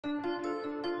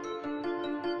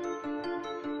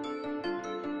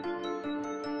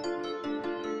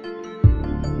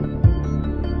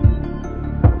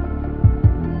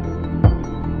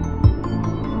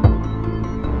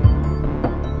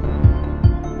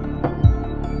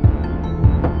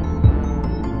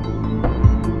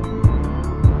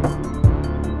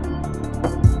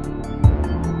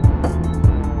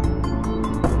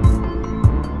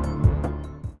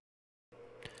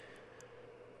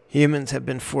Humans have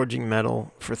been forging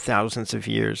metal for thousands of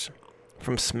years,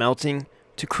 from smelting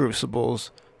to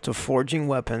crucibles to forging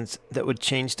weapons that would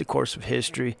change the course of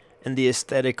history and the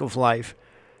aesthetic of life,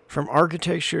 from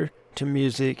architecture to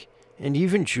music and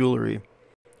even jewelry.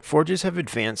 Forges have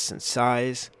advanced in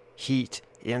size, heat,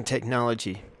 and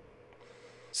technology.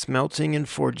 Smelting and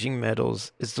forging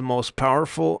metals is the most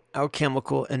powerful,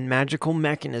 alchemical, and magical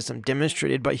mechanism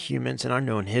demonstrated by humans in our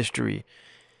known history.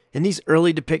 In these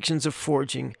early depictions of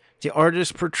forging, the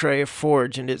artists portray a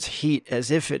forge and its heat as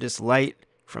if it is light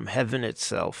from heaven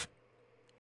itself.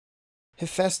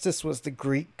 Hephaestus was the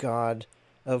Greek god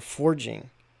of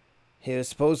forging. He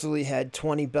supposedly had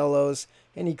 20 bellows,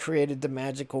 and he created the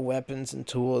magical weapons and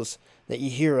tools that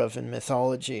you hear of in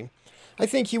mythology. I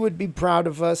think he would be proud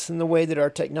of us in the way that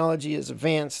our technology is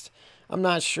advanced. I'm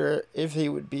not sure if he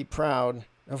would be proud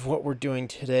of what we're doing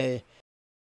today.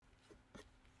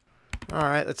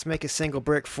 Alright, let's make a single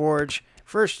brick forge.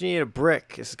 First you need a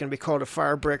brick. This is going to be called a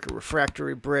fire brick or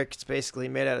refractory brick. It's basically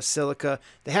made out of silica.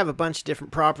 They have a bunch of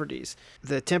different properties.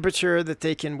 The temperature that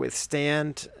they can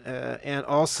withstand, and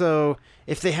also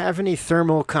if they have any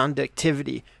thermal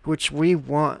conductivity, which we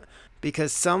want,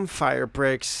 because some fire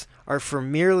bricks are for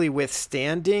merely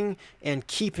withstanding and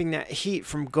keeping that heat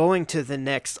from going to the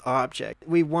next object.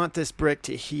 We want this brick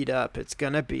to heat up. It's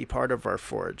going to be part of our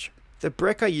forge. The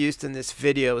brick I used in this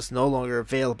video is no longer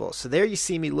available. So there you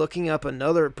see me looking up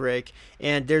another brick,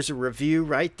 and there's a review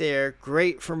right there.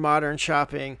 Great for modern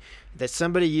shopping, that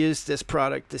somebody used this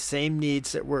product, the same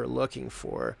needs that we're looking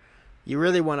for. You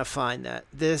really want to find that.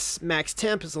 This max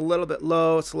temp is a little bit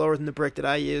low. It's lower than the brick that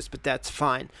I used, but that's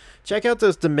fine. Check out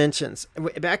those dimensions.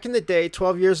 Back in the day,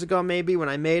 12 years ago maybe, when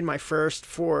I made my first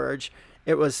forge,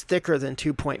 it was thicker than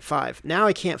 2.5. Now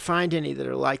I can't find any that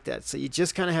are like that, so you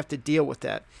just kind of have to deal with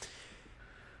that.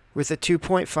 With a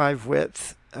 2.5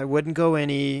 width, I wouldn't go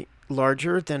any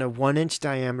larger than a 1-inch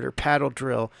diameter paddle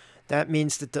drill. That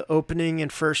means that the opening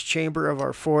and first chamber of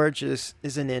our forge is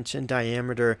 1 inch in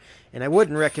diameter, and I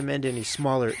wouldn't recommend any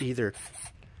smaller either.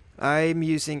 I'm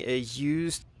using a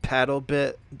used paddle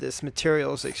bit. This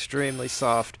material is extremely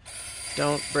soft.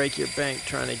 Don't break your bank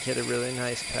trying to get a really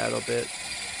nice paddle bit.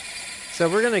 So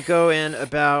we're going to go in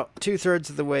about 2/3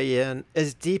 of the way in,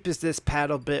 as deep as this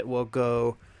paddle bit will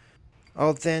go.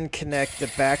 I'll then connect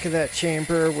the back of that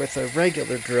chamber with a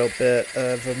regular drill bit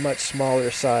of a much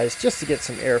smaller size just to get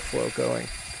some airflow going.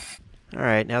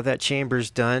 Alright, now that chamber's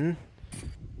done,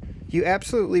 you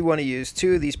absolutely want to use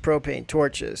 2 of these propane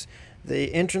torches.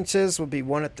 The entrances will be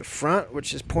one at the front,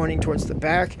 which is pointing towards the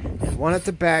back, and one at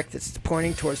the back that's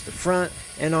pointing towards the front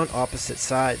and on opposite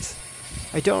sides.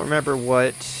 I don't remember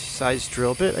what size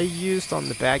drill bit I used on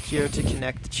the back here to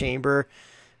connect the chamber,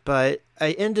 but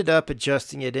I ended up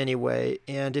adjusting it anyway.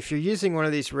 And if you're using one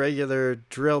of these regular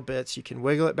drill bits, you can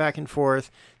wiggle it back and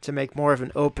forth to make more of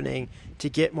an opening to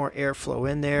get more airflow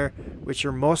in there, which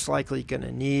you're most likely going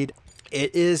to need.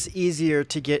 It is easier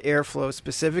to get airflow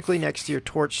specifically next to your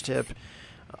torch tip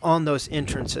on those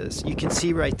entrances. You can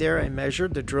see right there I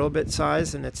measured the drill bit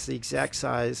size, and it's the exact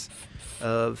size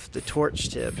of the torch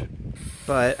tip,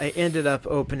 but I ended up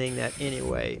opening that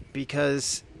anyway,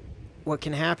 because what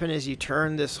can happen is you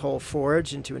turn this whole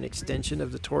forge into an extension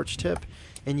of the torch tip,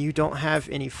 and you don't have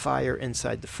any fire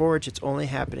inside the forge. It's only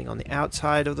happening on the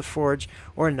outside of the forge,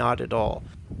 or not at all.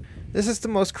 This is the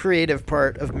most creative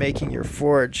part of making your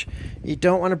forge. You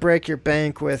don't want to break your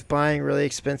bank with buying really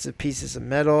expensive pieces of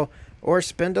metal, or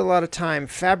spend a lot of time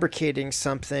fabricating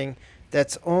something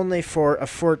that's only for a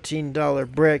 $14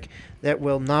 brick that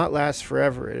will not last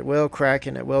forever. It will crack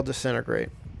and it will disintegrate.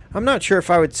 I'm not sure if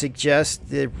I would suggest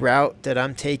the route that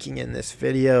I'm taking in this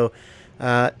video.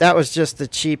 That was just the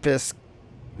cheapest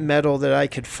metal that I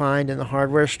could find in the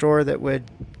hardware store that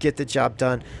would get the job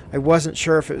done. I wasn't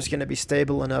sure if it was going to be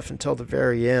stable enough until the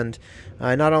very end.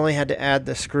 I not only had to add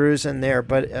the screws in there,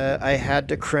 but I had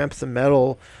to crimp the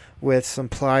metal with some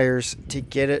pliers to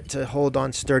get it to hold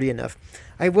on sturdy enough.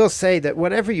 I will say that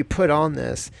whatever you put on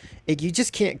this, you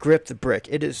just can't grip the brick.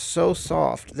 It is so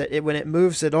soft that when it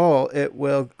moves at all, it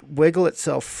will wiggle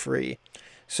itself free.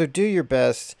 So do your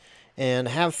best and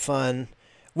have fun.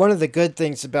 One of the good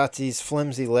things about these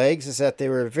flimsy legs is that they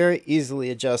were very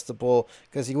easily adjustable,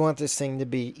 because you want this thing to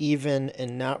be even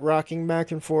and not rocking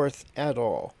back and forth at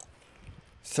all.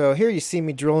 So here you see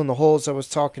me drilling the holes I was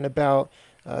talking about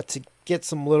to get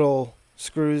some little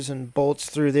screws and bolts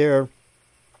through there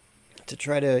to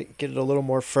try to get it a little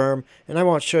more firm. And I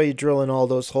won't show you drilling all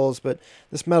those holes, but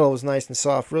this metal was nice and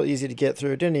soft, real easy to get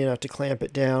through. Didn't even have to clamp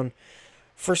it down.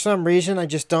 For some reason, I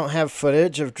just don't have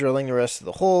footage of drilling the rest of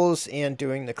the holes and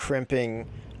doing the crimping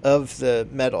of the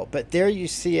metal. But there you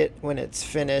see it when it's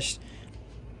finished.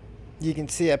 You can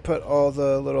see I put all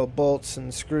the little bolts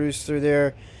and screws through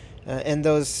there, and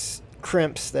those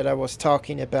crimps that I was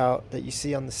talking about that you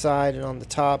see on the side and on the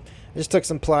top. I just took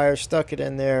some pliers, stuck it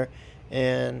in there,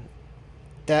 and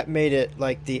that made it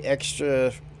like the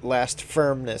extra last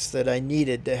firmness that I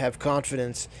needed to have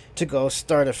confidence to go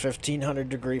start a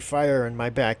 1500-degree fire in my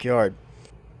backyard.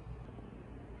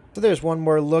 So there's one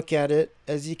more look at it.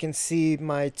 As you can see,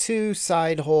 my two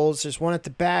side holes, there's one at the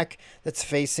back that's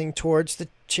facing towards the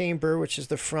chamber, which is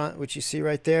the front, which you see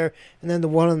right there, and then the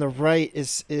one on the right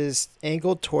is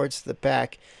angled towards the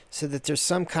back, so that there's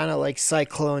some kind of like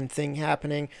cyclone thing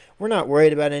happening. We're not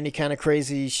worried about any kind of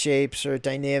crazy shapes or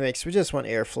dynamics. We just want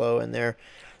airflow in there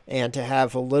and to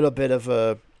have a little bit of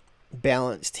a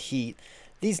balanced heat.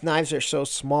 These knives are so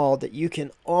small that you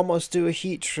can almost do a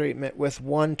heat treatment with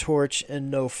one torch and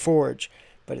no forge,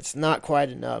 but it's not quite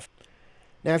enough.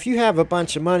 Now, if you have a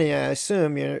bunch of money, I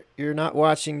assume you're not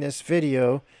watching this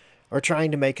video or trying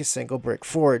to make a single brick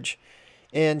forge.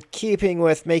 And keeping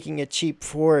with making a cheap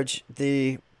forge,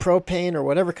 the propane or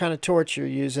whatever kind of torch you're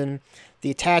using,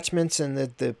 the attachments and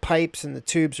the pipes and the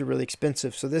tubes are really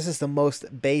expensive. So this is the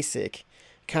most basic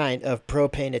kind of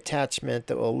propane attachment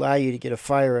that will allow you to get a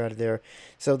fire out of there.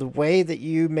 So the way that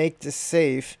you make this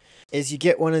safe is you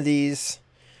get one of these,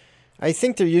 I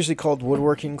think they're usually called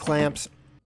woodworking clamps.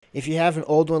 If you have an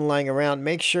old one lying around,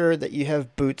 make sure that you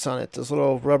have boots on it. Those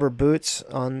little rubber boots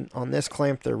on this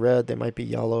clamp, they're red, they might be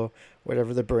yellow,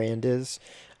 whatever the brand is.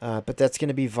 But that's going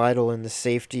to be vital in the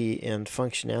safety and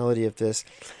functionality of this.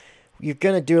 You're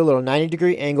going to do a little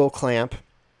 90-degree angle clamp,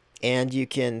 and you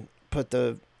can put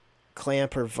the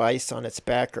clamp or vise on its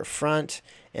back or front,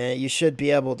 and you should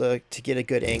be able to get a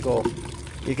good angle.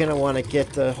 You're going to want to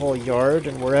get the whole yard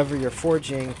and wherever you're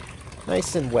forging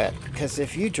nice and wet, because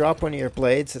if you drop one of your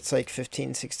blades, it's like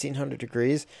 1600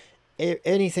 degrees,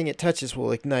 anything it touches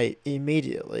will ignite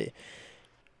immediately.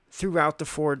 Throughout the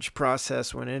forge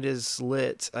process, when it is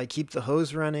lit, I keep the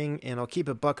hose running and I'll keep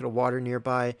a bucket of water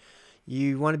nearby.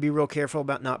 You want to be real careful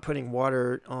about not putting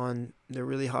water on the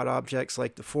really hot objects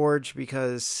like the forge,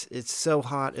 because it's so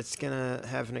hot it's going to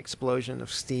have an explosion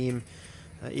of steam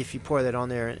if you pour that on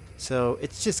there. So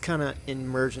it's just kind of an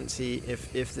emergency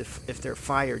if their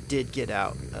fire did get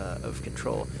out of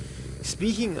control.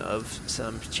 Speaking of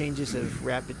some changes of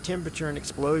rapid temperature and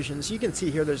explosions, you can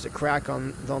see here there's a crack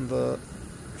on the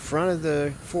front of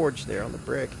the forge there on the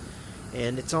brick,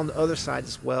 and it's on the other side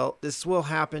as well. This will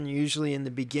happen usually in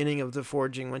the beginning of the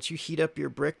forging. Once you heat up your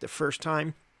brick the first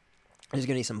time, there's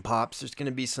going to be some pops. There's going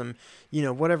to be some,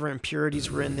 whatever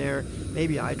impurities were in there.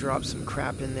 Maybe I dropped some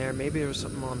crap in there. Maybe there was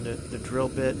something on the drill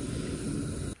bit.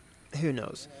 Who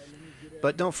knows?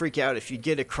 But don't freak out if you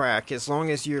get a crack. As long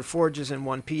as your forge is in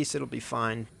one piece, it'll be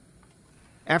fine.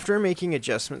 After making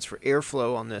adjustments for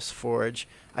airflow on this forge,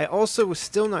 I also was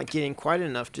still not getting quite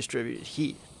enough distributed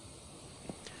heat.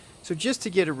 So just to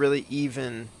get a really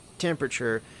even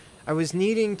temperature, I was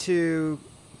needing to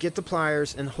get the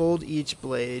pliers and hold each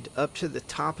blade up to the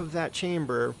top of that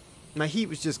chamber. My heat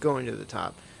was just going to the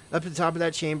top. Up to the top of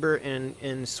that chamber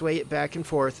and sway it back and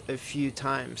forth a few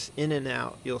times, in and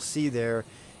out. You'll see there.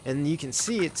 And you can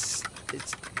see it's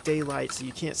daylight, so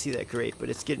you can't see that great, but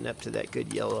it's getting up to that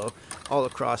good yellow all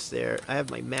across there. I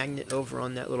have my magnet over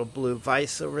on that little blue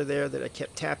vise over there that I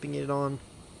kept tapping it on.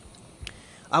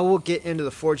 I will get into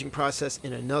the forging process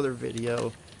in another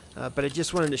video, but I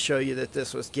just wanted to show you that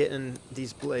this was getting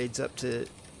these blades up to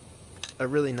a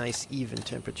really nice even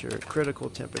temperature, critical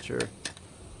temperature.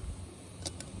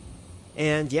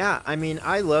 And yeah, I mean,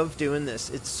 I love doing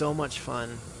this. It's so much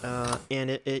fun,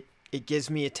 and it gives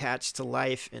me attached to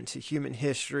life and to human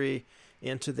history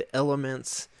and to the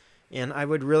elements, and I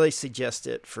would really suggest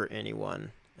it for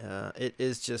anyone. It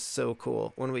is just so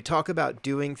cool. When we talk about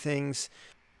doing things,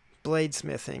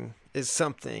 bladesmithing is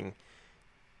something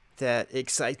that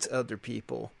excites other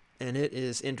people, and it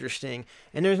is interesting.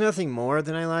 And there's nothing more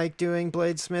than I like doing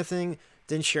bladesmithing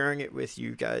than sharing it with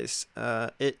you guys.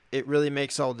 It really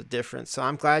makes all the difference. So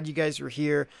I'm glad you guys were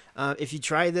here. If you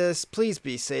try this, please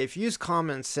be safe. Use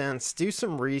common sense. Do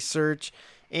some research.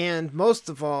 And most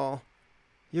of all,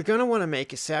 you're going to want to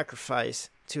make a sacrifice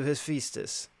to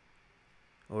Hephaestus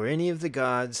or any of the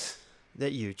gods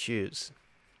that you choose.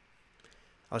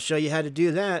 I'll show you how to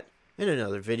do that in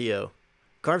another video.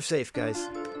 Carve safe, guys.